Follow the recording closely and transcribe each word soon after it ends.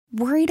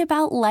Worried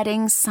about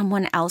letting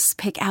someone else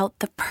pick out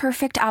the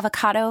perfect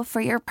avocado for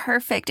your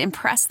perfect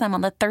impress them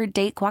on the third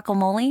date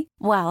guacamole?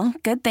 Well,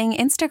 good thing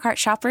Instacart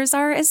shoppers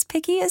are as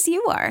picky as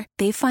you are.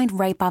 They find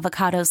ripe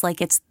avocados like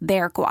it's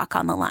their guac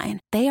on the line.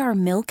 They are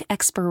milk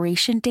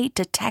expiration date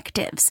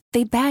detectives.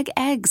 They bag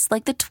eggs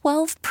like the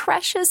 12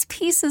 precious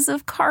pieces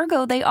of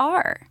cargo they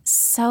are.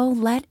 So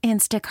let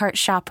Instacart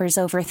shoppers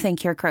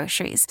overthink your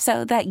groceries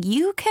so that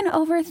you can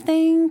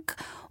overthink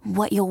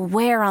what you'll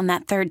wear on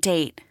that third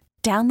date.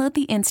 Download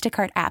the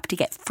Instacart app to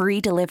get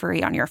free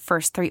delivery on your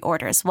first 3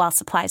 orders while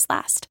supplies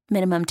last.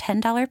 Minimum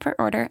 $10 per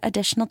order.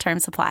 Additional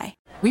terms apply.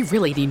 We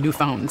really need new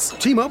phones.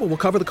 T-Mobile will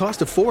cover the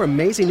cost of 4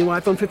 amazing new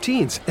iPhone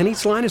 15s, and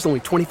each line is only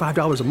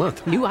 $25 a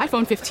month. New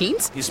iPhone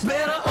 15s? It's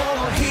better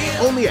over here.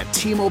 Only at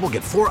T-Mobile,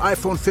 get 4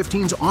 iPhone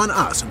 15s on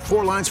us and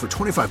 4 lines for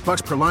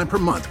 $25 per line per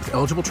month with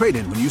eligible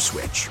trade-in when you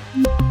switch.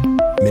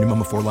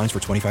 Minimum of 4 lines for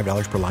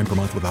 $25 per line per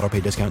month with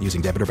autopay discount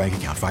using debit or bank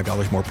account.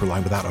 $5 more per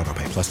line without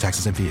autopay, plus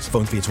taxes and fees.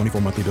 Phone fee at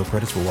 24 monthly bill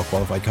credits for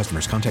well-qualified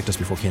customers. Contact us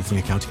before canceling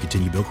account to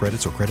continue bill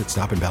credits or credit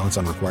stop and balance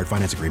on required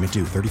finance agreement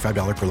due.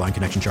 $35 per line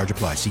connection charge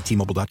applies. See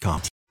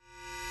T-Mobile.com.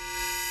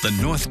 The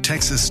North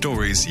Texas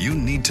stories you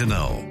need to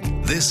know.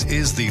 This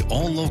is the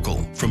All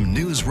Local from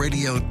News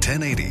Radio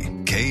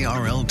 1080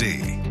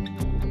 KRLD.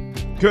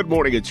 Good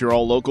morning. It's your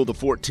All Local, the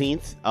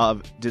 14th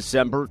of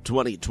December,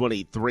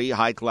 2023.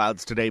 High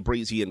clouds today,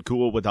 breezy and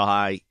cool with a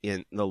high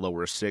in the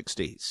lower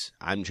 60s.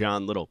 I'm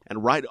John Little.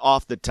 And right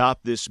off the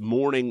top this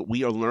morning,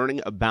 we are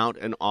learning about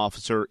an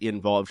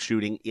officer-involved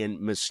shooting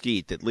in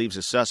Mesquite that leaves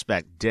a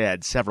suspect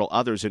dead, several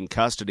others in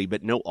custody,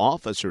 but no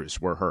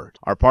officers were hurt.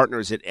 Our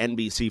partners at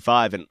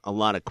NBC5 and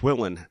Alana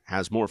Quillen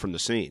has more from the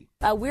scene.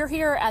 We're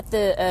here at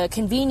the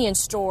convenience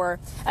store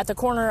at the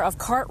corner of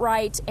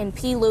Cartwright and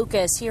P.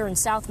 Lucas here in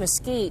South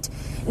Mesquite.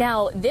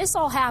 Now, this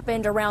all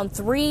happened around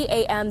 3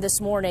 a.m.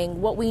 this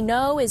morning. What we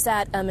know is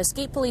that a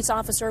Mesquite police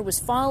officer was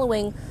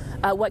following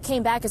what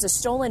came back as a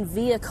stolen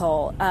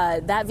vehicle.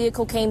 That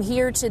vehicle came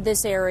here to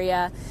this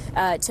area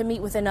to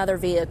meet with another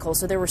vehicle.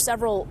 So there were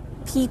several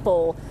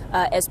people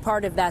as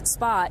part of that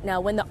spot.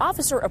 Now, when the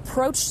officer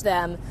approached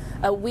them,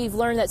 we've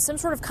learned that some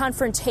sort of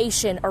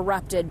confrontation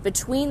erupted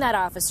between that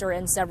officer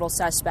and several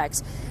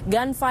suspects.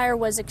 Gunfire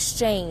was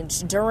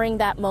exchanged during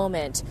that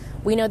moment.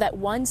 We know that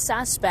one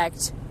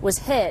suspect was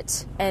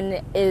hit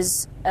and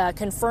is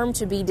confirmed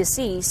to be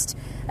deceased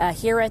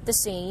here at the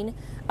scene.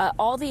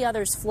 All the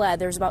others fled.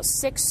 There's about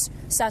 6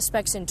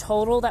 suspects in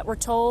total that were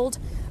told.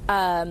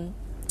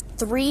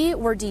 3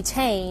 were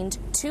detained,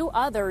 2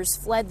 others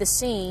fled the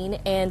scene,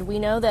 and we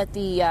know that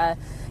the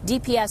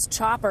DPS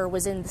chopper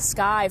was in the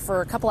sky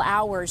for a couple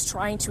hours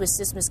trying to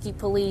assist Mesquite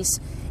police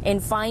in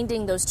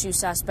finding those 2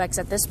 suspects.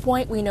 At this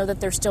point, we know that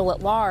they're still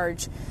at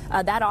large.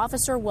 That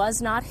officer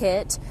was not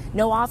hit.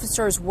 No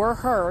officers were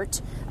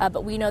hurt,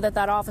 but we know that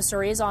that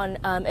officer is on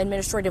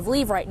administrative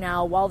leave right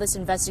now while this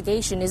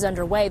investigation is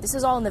underway. This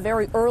is all in the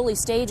very early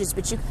stages,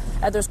 but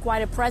there's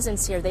quite a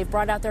presence here. They've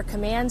brought out their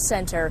command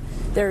center.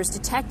 There's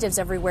detectives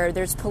everywhere.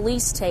 There's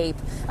police tape.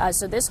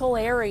 So this whole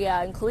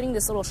area, including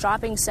this little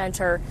shopping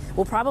center,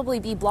 will probably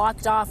be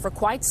blocked off for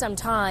quite some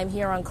time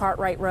here on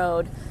Cartwright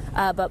Road.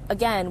 But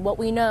again, what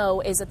we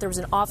know is that there was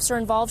an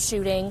officer-involved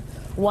shooting.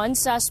 1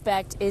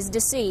 suspect is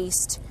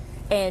deceased,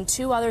 and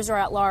 2 others are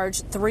at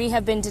large. 3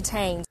 have been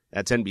detained.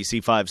 That's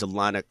NBC5's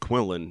Alana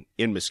Quillen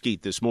in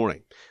Mesquite this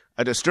morning.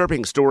 A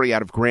disturbing story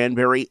out of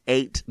Granbury.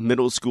 8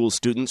 middle school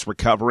students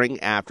recovering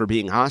after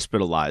being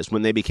hospitalized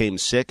when they became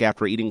sick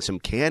after eating some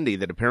candy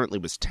that apparently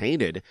was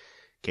tainted.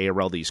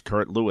 KRLD's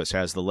Kurt Lewis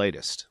has the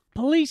latest.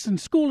 Police and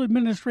school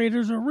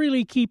administrators are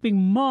really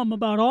keeping mum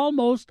about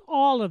almost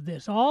all of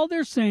this. All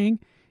they're saying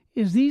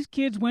is these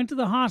kids went to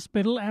the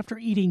hospital after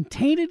eating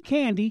tainted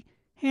candy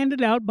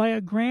handed out by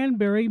a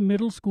Granbury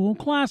middle school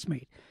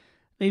classmate.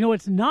 They know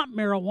it's not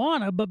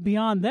marijuana, but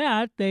beyond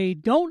that, they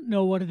don't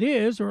know what it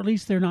is, or at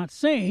least they're not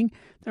saying.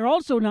 They're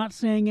also not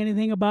saying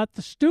anything about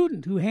the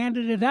student who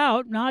handed it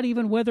out, not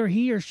even whether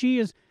he or she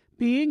is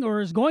being or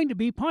is going to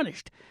be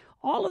punished.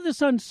 All of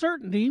this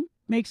uncertainty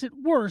makes it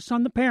worse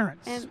on the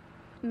parents. It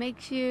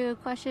makes you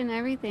question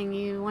everything.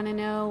 You want to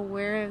know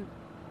where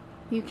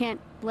you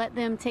can't let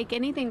them take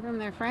anything from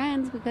their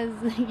friends because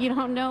you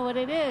don't know what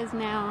it is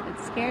now.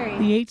 It's scary.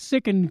 The 8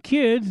 sickened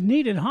kids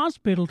needed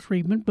hospital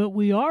treatment, but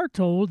we are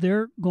told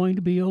they're going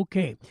to be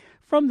okay.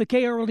 From the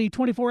KRLD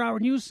 24-Hour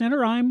News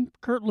Center, I'm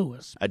Kurt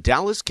Lewis. A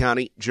Dallas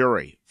County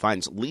jury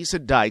finds Lisa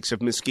Dykes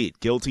of Mesquite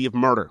guilty of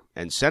murder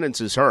and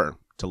sentences her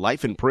to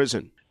life in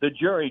prison. The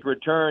jury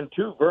returned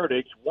 2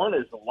 verdicts. One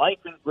is life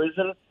in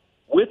prison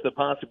with the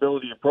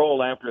possibility of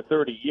parole after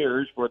 30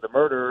 years for the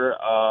murder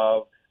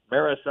of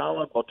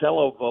Marisela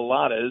Botello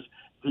Velades.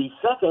 The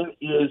second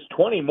is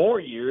 20 more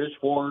years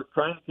for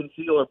trying to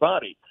conceal her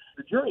body.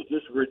 The jury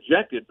just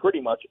rejected pretty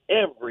much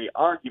every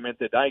argument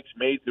that Dykes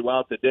made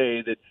throughout the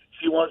day, that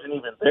she wasn't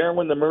even there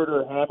when the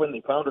murder happened.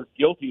 They found her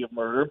guilty of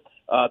murder,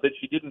 that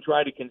she didn't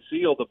try to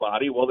conceal the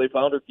body. Well, they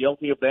found her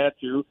guilty of that,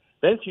 too.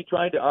 Then she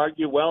tried to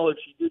argue, well, if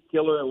she did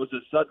kill her, it was a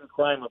sudden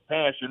crime of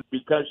passion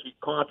because she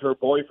caught her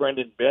boyfriend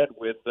in bed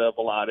with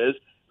Velades.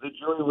 the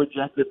jury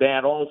rejected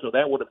that also.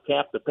 That would have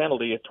capped the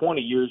penalty at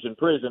 20 years in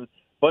prison,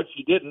 but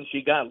she didn't.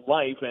 She got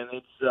life, and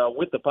it's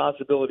with the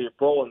possibility of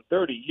parole in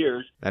 30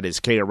 years. That is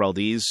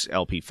KRLD's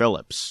LP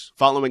Phillips.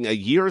 Following a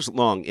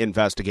years-long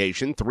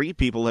investigation, 3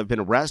 people have been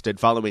arrested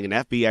following an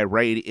FBI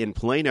raid in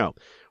Plano,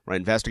 where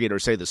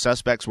investigators say the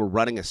suspects were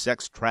running a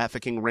sex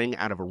trafficking ring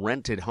out of a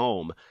rented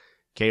home.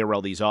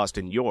 KRLD's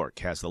Austin York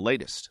has the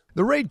latest.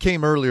 The raid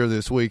came earlier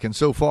this week, and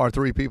so far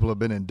 3 people have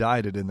been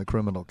indicted in the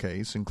criminal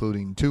case,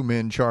 including 2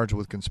 men charged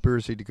with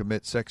conspiracy to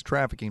commit sex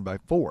trafficking by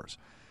force.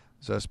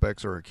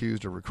 Suspects are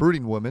accused of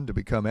recruiting women to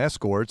become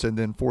escorts and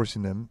then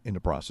forcing them into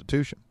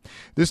prostitution.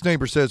 This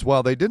neighbor says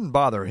while they didn't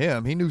bother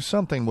him, he knew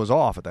something was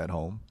off at that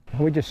home.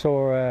 We just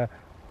saw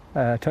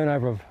a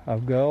turnover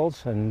of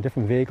girls and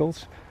different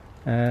vehicles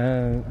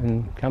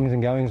and comings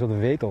and goings of the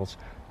vehicles.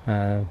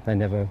 They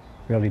never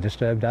really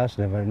disturbed us,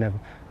 never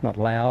not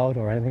loud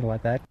or anything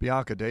like that.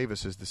 Bianca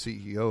Davis is the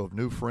CEO of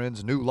New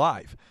Friends, New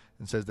Life,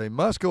 and says they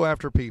must go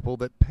after people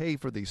that pay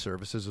for these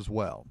services as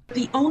well.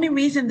 The only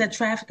reason that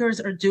traffickers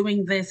are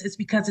doing this is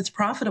because it's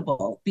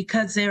profitable,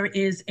 because there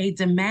is a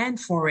demand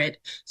for it.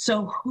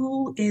 So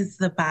who is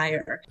the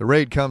buyer? The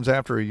raid comes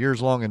after a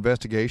years-long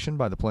investigation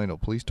by the Plano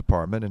Police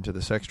Department into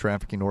the sex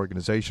trafficking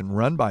organization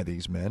run by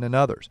these men and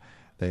others.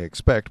 They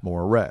expect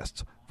more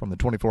arrests. From the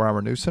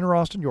 24-Hour News Center,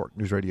 Austin York,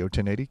 News Radio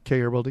 1080,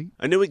 KRLD.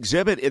 A new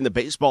exhibit in the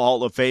Baseball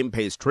Hall of Fame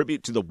pays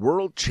tribute to the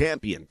world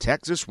champion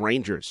Texas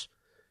Rangers.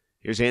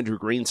 Here's Andrew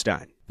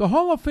Greenstein. The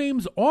Hall of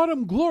Fame's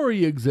Autumn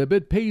Glory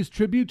exhibit pays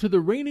tribute to the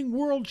reigning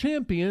world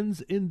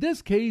champions, in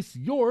this case,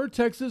 your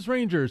Texas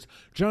Rangers.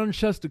 John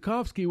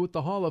Shestakovsky with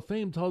the Hall of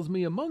Fame tells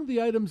me among the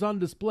items on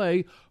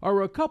display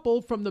are a couple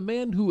from the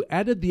man who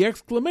added the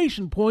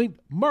exclamation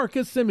point,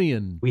 Marcus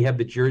Semien. We have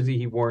the jersey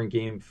he wore in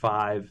Game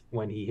 5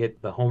 when he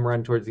hit the home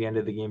run towards the end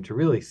of the game to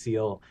really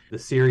seal the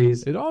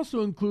series. It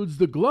also includes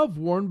the glove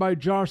worn by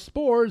Josh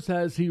Sborz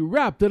as he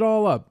wrapped it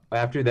all up.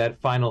 After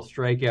that final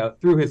strikeout,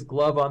 threw his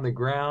glove on the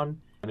ground,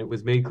 and it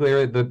was made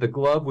clear that the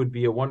glove would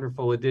be a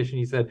wonderful addition.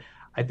 He said,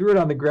 I threw it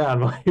on the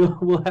ground.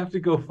 We'll have to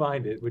go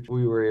find it, which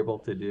we were able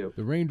to do.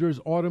 The Rangers'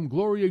 Autumn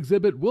Glory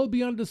exhibit will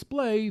be on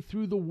display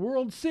through the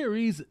World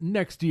Series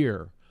next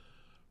year.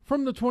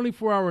 From the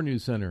 24-Hour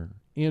News Center,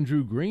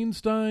 Andrew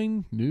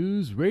Greenstein,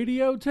 News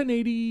Radio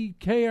 1080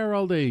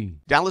 KRLD.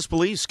 Dallas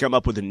police come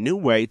up with a new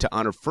way to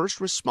honor first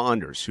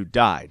responders who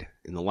died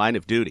in the line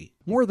of duty.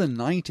 More than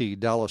 90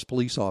 Dallas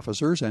police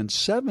officers and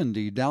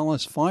 70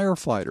 Dallas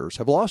firefighters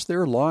have lost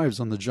their lives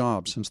on the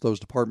job since those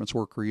departments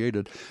were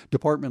created.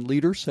 Department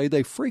leaders say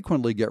they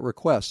frequently get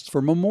requests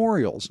for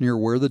memorials near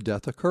where the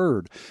death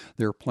occurred.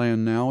 Their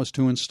plan now is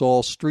to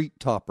install street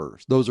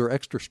toppers. Those are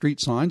extra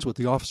street signs with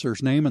the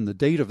officer's name and the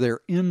date of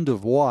their end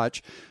of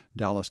watch.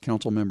 Dallas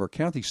Council member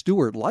Kathy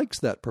Stewart likes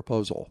that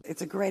proposal.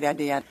 It's a great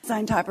idea.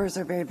 Sign toppers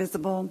are very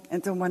visible.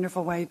 It's a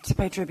wonderful way to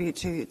pay tribute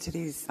to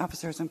these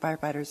officers and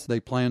firefighters.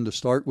 They plan to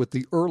start with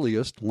the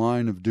earliest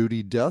line of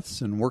duty deaths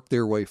and work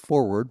their way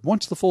forward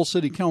once the full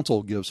city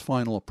council gives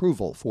final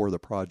approval for the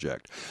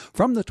project.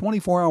 From the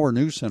 24-Hour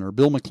News Center,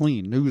 Bill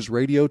McLean, News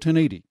Radio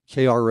 1080,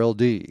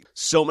 KRLD.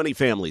 So many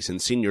families and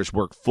seniors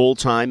work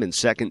full-time and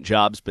second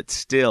jobs, but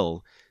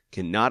still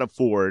cannot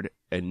afford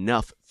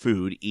enough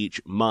food each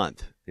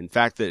month. In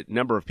fact, the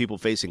number of people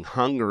facing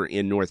hunger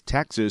in North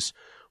Texas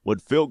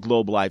would fill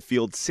Globe Live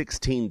Field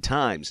 16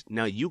 times.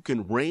 Now, you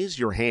can raise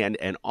your hand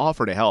and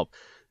offer to help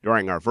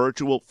during our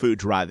virtual food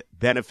drive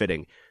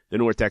benefiting the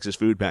North Texas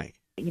Food Bank.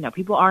 You know,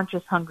 people aren't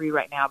just hungry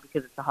right now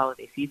because it's the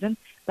holiday season.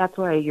 That's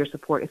why your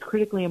support is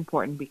critically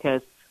important,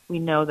 because we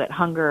know that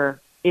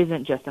hunger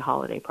isn't just a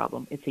holiday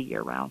problem. It's a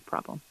year-round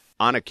problem.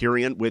 Anna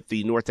Curian with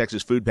the North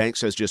Texas Food Bank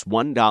says just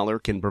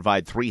 $1 can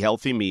provide 3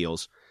 healthy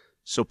meals.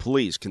 So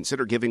please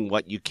consider giving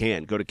what you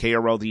can. Go to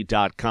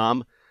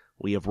KRLD.com.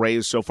 We have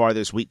raised so far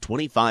this week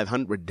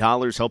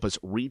 $2,500. Help us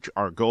reach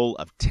our goal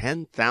of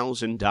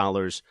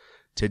 $10,000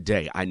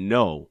 today. I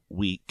know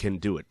we can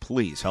do it.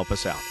 Please help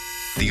us out.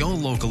 The All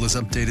Local is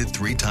updated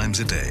 3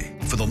 times a day.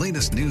 For the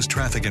latest news,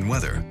 traffic, and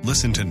weather,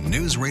 listen to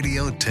News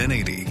Radio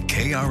 1080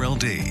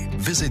 KRLD.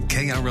 Visit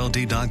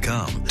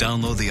KRLD.com,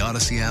 download the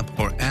Odyssey app,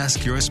 or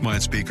ask your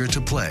smart speaker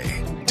to play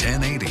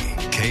 1080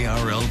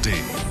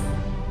 KRLD.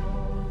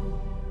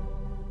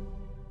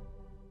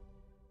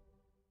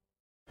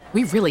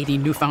 We really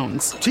need new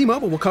phones.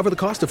 T-Mobile will cover the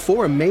cost of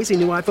 4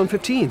 amazing new iPhone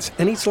 15s,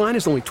 and each line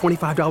is only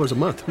 $25 a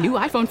month. New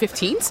iPhone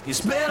 15s?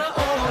 It's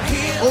better over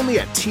here. Only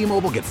at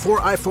T-Mobile, get 4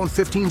 iPhone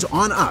 15s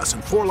on us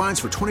and 4 lines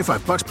for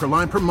 $25 per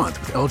line per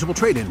month with eligible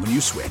trade-in when you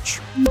switch.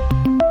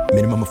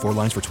 Minimum of 4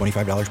 lines for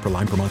 $25 per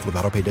line per month with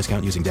autopay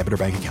discount using debit or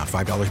bank account.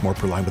 $5 more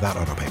per line without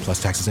autopay,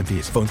 plus taxes and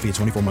fees. Phone fee at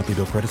 24 monthly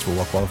bill credits for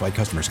well-qualified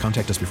customers.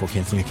 Contact us before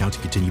canceling account to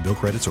continue bill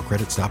credits or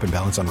credit stop and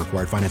balance on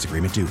required finance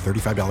agreement due.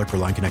 $35 per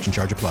line connection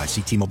charge applies.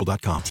 See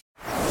T-Mobile.com.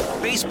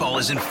 Baseball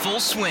is in full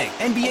swing.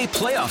 NBA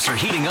playoffs are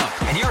heating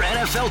up, and your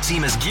NFL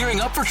team is gearing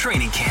up for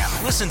training camp.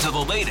 Listen to the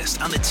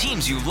latest on the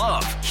teams you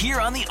love here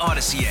on the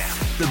Odyssey app.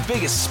 The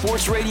biggest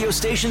sports radio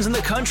stations in the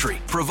country,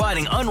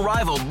 providing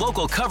unrivaled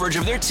local coverage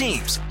of their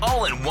teams,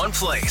 all in one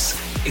place.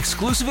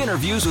 Exclusive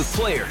interviews with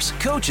players,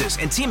 coaches,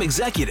 and team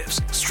executives,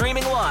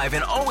 streaming live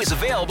and always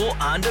available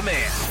on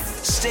demand.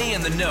 Stay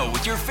in the know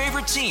with your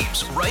favorite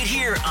teams right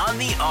here on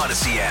the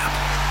Odyssey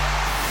app.